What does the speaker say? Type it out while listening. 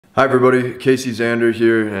Hi everybody, Casey Zander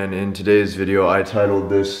here, and in today's video I titled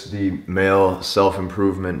this the male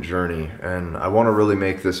self-improvement journey, and I want to really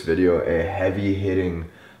make this video a heavy-hitting,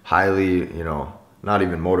 highly, not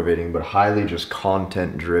even motivating, but highly just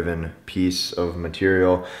content-driven piece of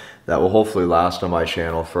material that will hopefully last on my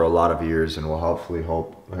channel for a lot of years and will hopefully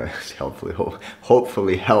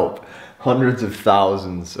help hundreds of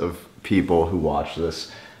thousands of people who watch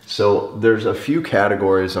this. So there's a few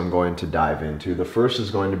categories I'm going to dive into. The first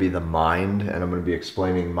is going to be the mind, and I'm going to be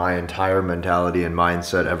explaining my entire mentality and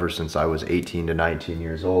mindset ever since I was 18 to 19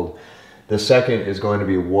 years old. The second is going to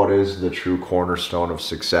be what is the true cornerstone of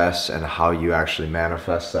success and how you actually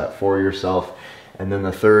manifest that for yourself. And then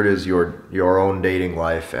the third is your own dating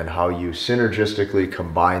life and how you synergistically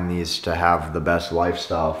combine these to have the best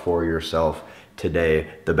lifestyle for yourself today,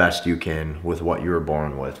 the best you can with what you were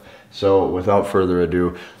born with. So without further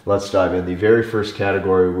ado, let's dive in. The very first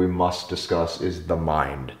category we must discuss is the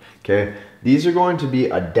mind, okay? These are going to be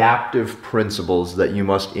adaptive principles that you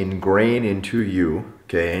must ingrain into you,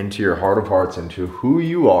 okay, into your heart of hearts, into who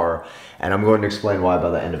you are, and I'm going to explain why by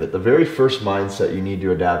the end of it. The very first mindset you need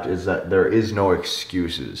to adapt is that there is no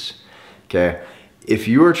excuses, okay? If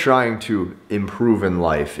you are trying to improve in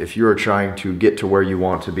life, if you are trying to get to where you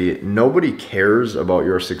want to be, nobody cares about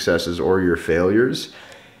your successes or your failures.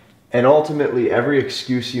 And ultimately, every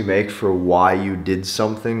excuse you make for why you did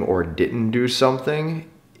something or didn't do something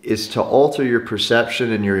is to alter your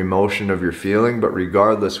perception and your emotion of your feeling. But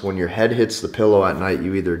regardless, when your head hits the pillow at night,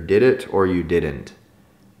 you either did it or you didn't.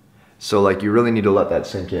 So you really need to let that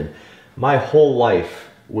sink in. My whole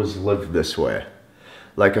life was lived this way.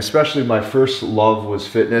 Especially my first love was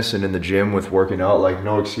fitness and in the gym with working out,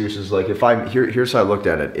 no excuses. Here's how I looked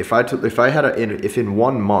at it. If in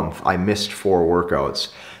 1 month I missed 4 workouts,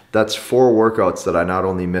 that's 4 workouts that I not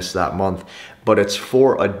only missed that month, but it's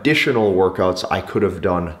 4 additional workouts I could have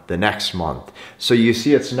done the next month. So you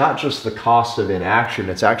see, it's not just the cost of inaction,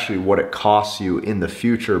 it's actually what it costs you in the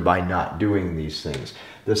future by not doing these things.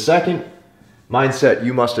 The second mindset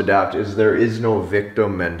you must adapt is there is no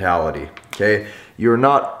victim mentality, okay? You're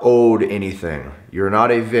not owed anything. You're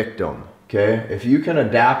not a victim, okay? If you can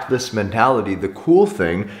adapt this mentality, the cool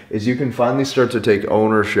thing is you can finally start to take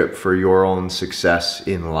ownership for your own success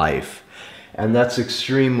in life. And that's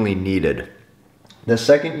extremely needed. The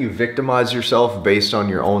second you victimize yourself based on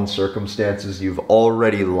your own circumstances, you've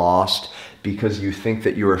already lost because you think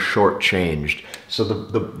that you are shortchanged. So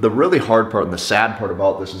the really hard part and the sad part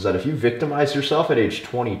about this is that if you victimize yourself at age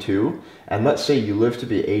 22, and let's say you live to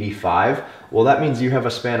be 85, well, that means you have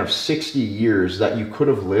a span of 60 years that you could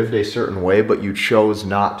have lived a certain way, but you chose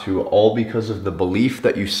not to, all because of the belief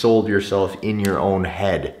that you sold yourself in your own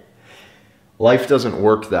head. Life doesn't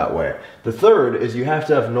work that way. The third is you have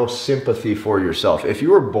to have no sympathy for yourself. If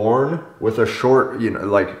you were born with a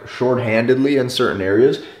short-handedly in certain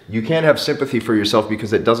areas, you can't have sympathy for yourself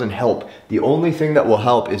because it doesn't help. The only thing that will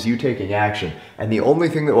help is you taking action. And the only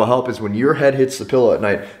thing that will help is when your head hits the pillow at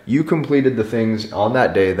night, you completed the things on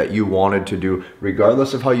that day that you wanted to do,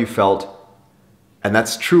 regardless of how you felt. And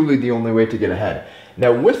that's truly the only way to get ahead.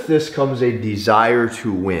 Now, with this comes a desire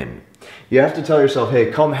to win. You have to tell yourself, hey,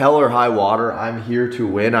 come hell or high water, I'm here to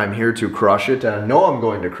win, I'm here to crush it, and I know I'm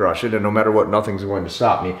going to crush it, and no matter what, nothing's going to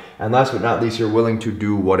stop me. And last but not least, you're willing to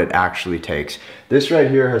do what it actually takes. This right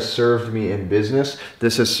here has served me in business.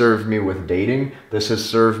 This has served me with dating. This has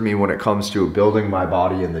served me when it comes to building my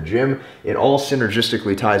body in the gym. It all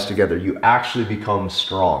synergistically ties together. You actually become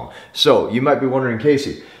strong. So you might be wondering,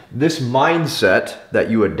 Casey, this mindset that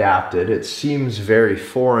you adapted, it seems very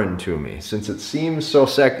foreign to me. Since it seems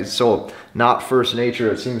so not first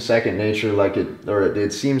nature, it seems second nature,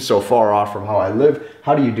 it seems so far off from how I live.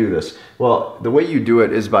 How do you do this? Well, the way you do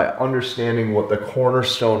it is by understanding what the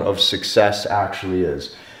cornerstone of success actually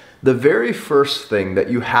is. The very first thing that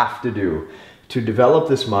you have to do to develop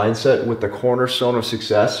this mindset with the cornerstone of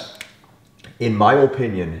success, in my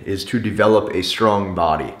opinion, is to develop a strong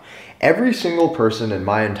body. Every single person in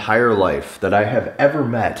my entire life that I have ever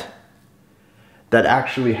met that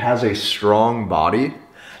actually has a strong body,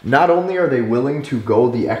 not only are they willing to go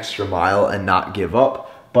the extra mile and not give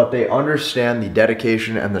up, but they understand the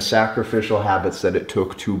dedication and the sacrificial habits that it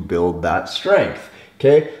took to build that strength,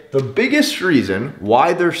 okay? The biggest reason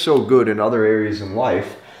why they're so good in other areas in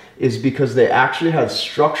life is because they actually had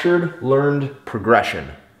structured, learned progression.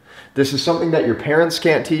 This is something that your parents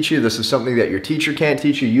can't teach you. This is something that your teacher can't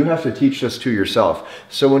teach you. You have to teach this to yourself.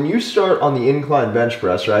 So when you start on the incline bench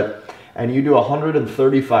press, right, and you do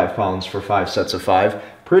 135 pounds for 5 sets of 5,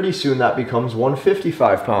 Pretty soon that becomes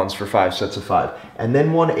 155 pounds for 5 sets of 5, and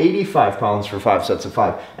then 185 pounds for 5 sets of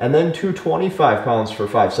 5, and then 225 pounds for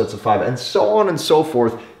 5 sets of 5, and so on and so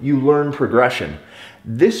forth. You learn progression.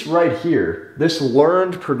 This right here, this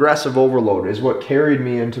learned progressive overload is what carried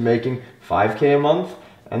me into making 5K a month,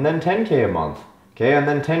 and then 10K a month, okay, and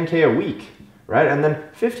then 10K a week, right, and then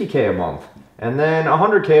 50K a month, and then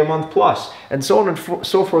 100K a month plus, and so on and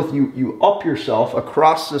so forth. You up yourself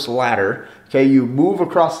across this ladder, okay? You move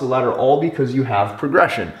across the ladder all because you have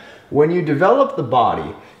progression. When you develop the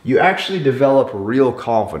body, you actually develop real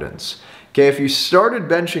confidence. Okay, if you started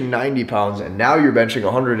benching 90 pounds and now you're benching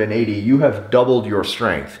 180, you have doubled your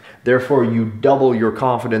strength. Therefore, you double your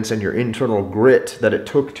confidence and your internal grit that it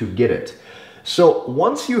took to get it. So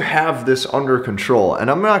once you have this under control,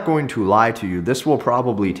 and I'm not going to lie to you, this will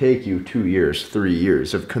probably take you 2 years, 3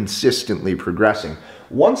 years of consistently progressing.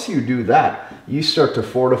 Once you do that, you start to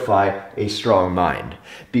fortify a strong mind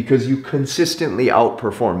because you consistently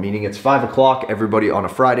outperform, meaning it's 5 o'clock, everybody on a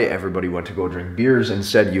Friday, everybody went to go drink beers.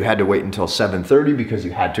 Instead, you had to wait until 7:30 because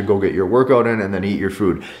you had to go get your workout in and then eat your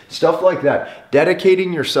food. Stuff like that.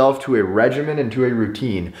 Dedicating yourself to a regimen and to a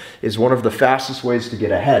routine is one of the fastest ways to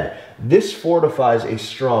get ahead. This fortifies a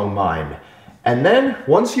strong mind. And then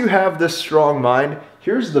once you have this strong mind,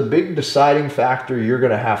 here's the big deciding factor you're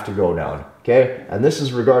going to have to go down. Okay, and this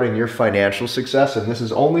is regarding your financial success, and this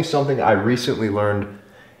is only something I recently learned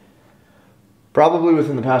probably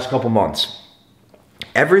within the past couple months.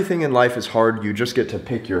 Everything in life is hard, you just get to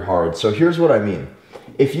pick your hard. So here's what I mean.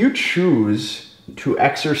 If you choose to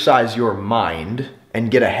exercise your mind and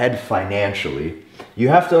get ahead financially, you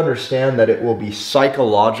have to understand that it will be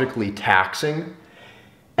psychologically taxing,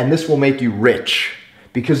 and this will make you rich.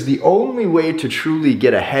 Because the only way to truly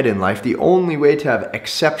get ahead in life, the only way to have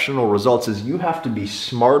exceptional results is you have to be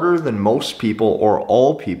smarter than most people or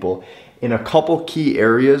all people in a couple key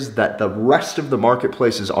areas that the rest of the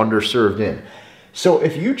marketplace is underserved in. So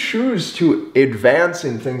if you choose to advance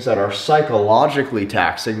in things that are psychologically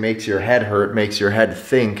taxing, makes your head hurt, makes your head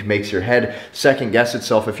think, makes your head second guess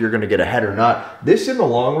itself if you're going to get ahead or not, this in the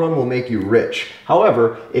long run will make you rich.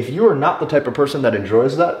 However, if you are not the type of person that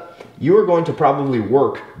enjoys that, you are going to probably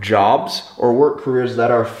work jobs or work careers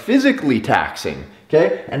that are physically taxing,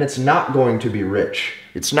 okay? And it's not going to be rich.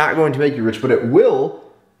 It's not going to make you rich, but it will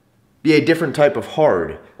be a different type of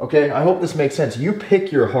hard, okay? I hope this makes sense. You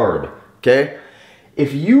pick your hard, okay?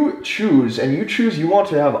 If you choose, you want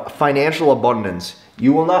to have financial abundance,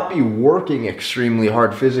 you will not be working extremely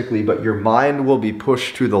hard physically, but your mind will be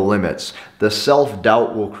pushed to the limits. The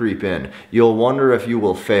self-doubt will creep in. You'll wonder if you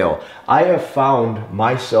will fail. I have found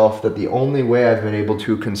myself that the only way I've been able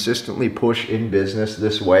to consistently push in business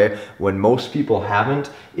this way when most people haven't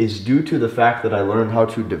is due to the fact that I learned how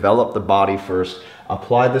to develop the body first,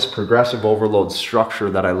 apply this progressive overload structure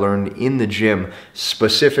that I learned in the gym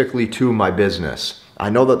specifically to my business. I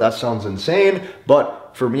know that that sounds insane,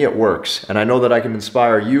 but for me it works, and I know that I can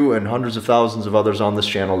inspire you and hundreds of thousands of others on this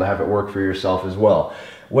channel to have it work for yourself as well.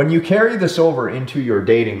 When you carry this over into your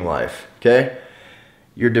dating life, okay,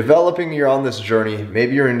 you're developing, you're on this journey,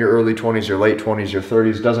 maybe you're in your early 20s, your late 20s, your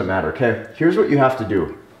 30s, doesn't matter, okay? Here's what you have to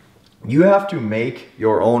do. You have to make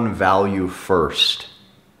your own value first.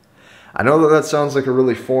 I know that that sounds like a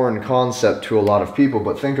really foreign concept to a lot of people,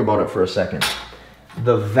 but think about it for a second.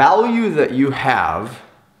 The value that you have,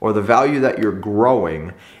 or the value that you're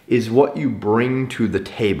growing, is what you bring to the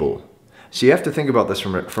table. So you have to think about this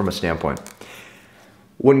from a standpoint.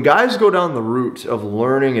 When guys go down the route of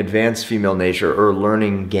learning advanced female nature or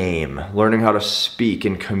learning game, learning how to speak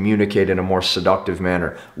and communicate in a more seductive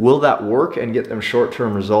manner, will that work and get them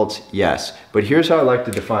short-term results? Yes. But here's how I like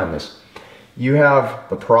to define this. You have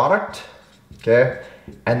the product, okay,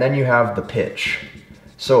 and then you have the pitch.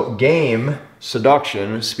 So game,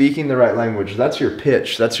 seduction, speaking the right language, that's your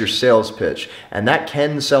pitch, that's your sales pitch. And that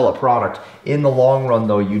can sell a product. In the long run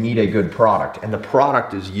though, you need a good product, and the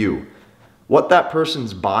product is you. What that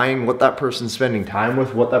person's buying, what that person's spending time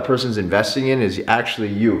with, what that person's investing in is actually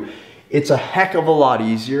you. It's a heck of a lot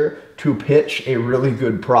easier to pitch a really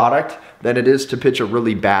good product than it is to pitch a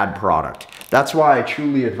really bad product. That's why I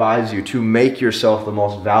truly advise you to make yourself the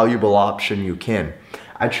most valuable option you can.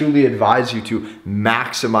 I truly advise you to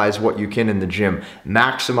maximize what you can in the gym,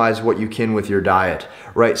 maximize what you can with your diet,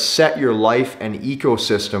 right? Set your life and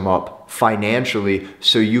ecosystem up financially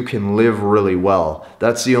so you can live really well.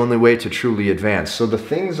 That's the only way to truly advance. So the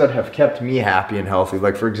things that have kept me happy and healthy,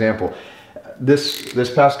 like for example,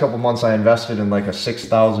 this past couple months I invested in like a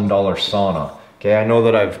 $6,000 sauna. Okay, I know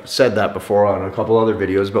that I've said that before on a couple other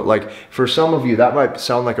videos, but like for some of you, that might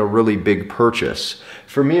sound like a really big purchase.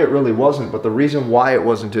 For me, it really wasn't, but the reason why it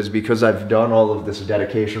wasn't is because I've done all of this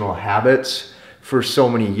dedicational habits for so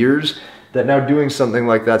many years that now doing something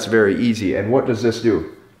like that's very easy. And what does this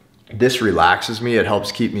do? This relaxes me. It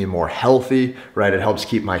helps keep me more healthy, right? It helps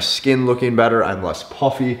keep my skin looking better. I'm less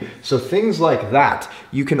puffy. So things like that,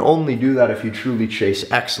 you can only do that if you truly chase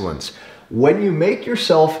excellence. When you make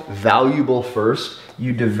yourself valuable first,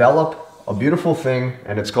 you develop a beautiful thing,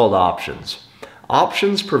 and it's called options.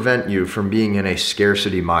 Options prevent you from being in a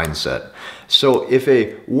scarcity mindset. So if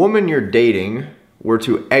a woman you're dating were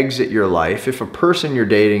to exit your life, if a person you're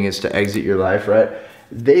dating is to exit your life, right?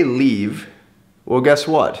 They leave, well, guess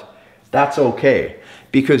what? That's okay,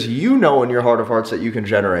 because you know in your heart of hearts that you can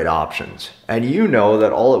generate options, and you know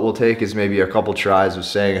that all it will take is maybe a couple tries of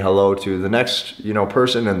saying hello to the next,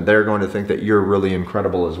 person, and they're going to think that you're really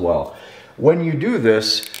incredible as well. When you do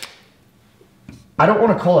this, I don't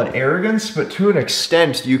want to call it arrogance, but to an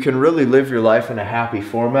extent, you can really live your life in a happy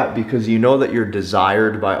format because you know that you're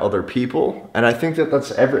desired by other people. And I think that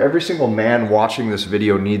that's every single man watching this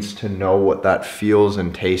video needs to know what that feels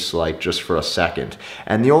and tastes like just for a second.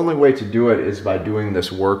 And the only way to do it is by doing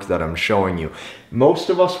this work that I'm showing you.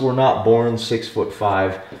 Most of us were not born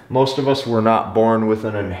 6'5". Most of us were not born with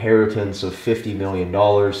an inheritance of $50 million.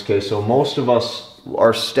 Okay, so most of us,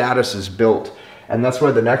 our status is built. And that's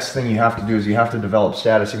why the next thing you have to do is you have to develop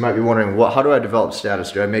status. You might be wondering, how do I develop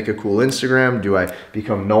status? Do I make a cool Instagram? Do I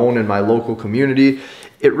become known in my local community?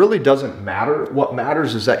 It really doesn't matter. What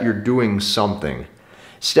matters is that you're doing something.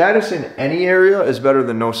 Status in any area is better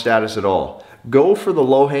than no status at all. Go for the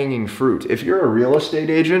low-hanging fruit. If you're a real estate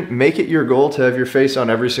agent, make it your goal to have your face on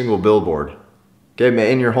every single billboard,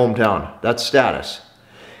 okay, in your hometown. That's status.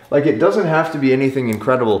 Like, it doesn't have to be anything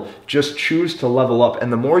incredible. Just choose to level up.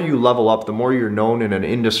 And the more you level up, the more you're known in an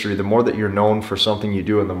industry, the more that you're known for something you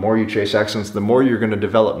do, and the more you chase excellence, the more you're going to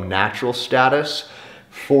develop natural status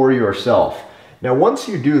for yourself. Now, once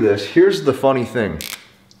you do this, here's the funny thing.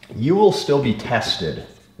 You will still be tested,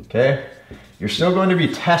 okay? You're still going to be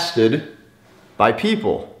tested by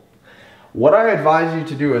people. What I advise you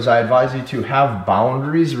to do is I advise you to have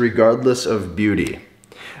boundaries regardless of beauty.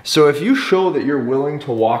 So if you show that you're willing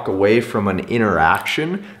to walk away from an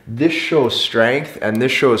interaction, this shows strength and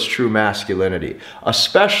this shows true masculinity,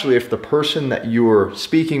 especially if the person that you're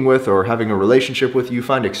speaking with or having a relationship with you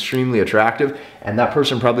find extremely attractive, and that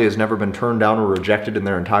person probably has never been turned down or rejected in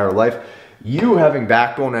their entire life. You having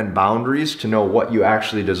backbone and boundaries to know what you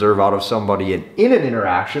actually deserve out of somebody in an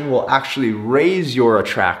interaction will actually raise your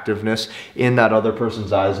attractiveness in that other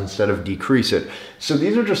person's eyes instead of decrease it. So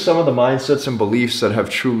these are just some of the mindsets and beliefs that have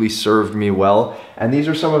truly served me well. And these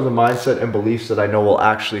are some of the mindset and beliefs that I know will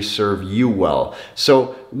actually serve you well.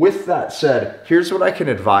 So with that said, here's what I can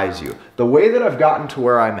advise you. The way that I've gotten to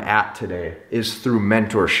where I'm at today is through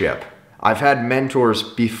mentorship. I've had mentors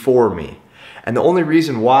before me. And the only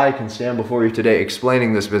reason why I can stand before you today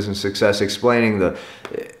explaining this business success, explaining the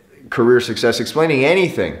career success, explaining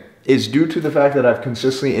anything is due to the fact that I've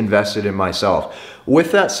consistently invested in myself.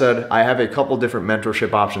 With that said, I have a couple different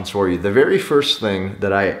mentorship options for you. The very first thing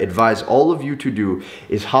that I advise all of you to do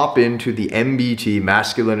is hop into the MBT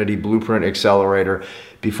Masculinity Blueprint Accelerator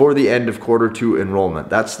before the end of Q2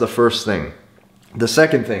 enrollment. That's the first thing. The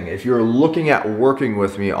second thing, if you're looking at working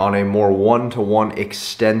with me on a more one-to-one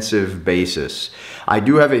extensive basis, I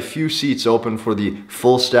do have a few seats open for the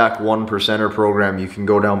Full Stack 1%er program. You can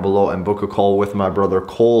go down below and book a call with my brother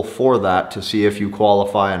Cole for that to see if you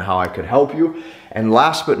qualify and how I could help you. And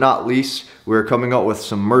last but not least, we're coming out with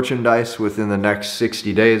some merchandise within the next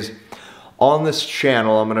 60 days. On this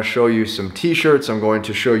channel, I'm going to show you some t-shirts. I'm going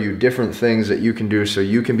to show you different things that you can do so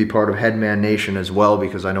you can be part of Headman Nation as well,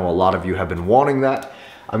 because I know a lot of you have been wanting that.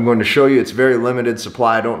 I'm going to show you it's very limited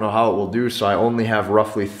supply. I don't know how it will do, so I only have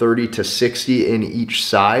roughly 30 to 60 in each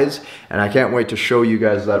size, and I can't wait to show you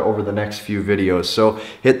guys that over the next few videos. So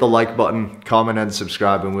hit the like button, comment, and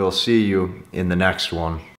subscribe, and we'll see you in the next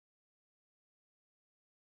one.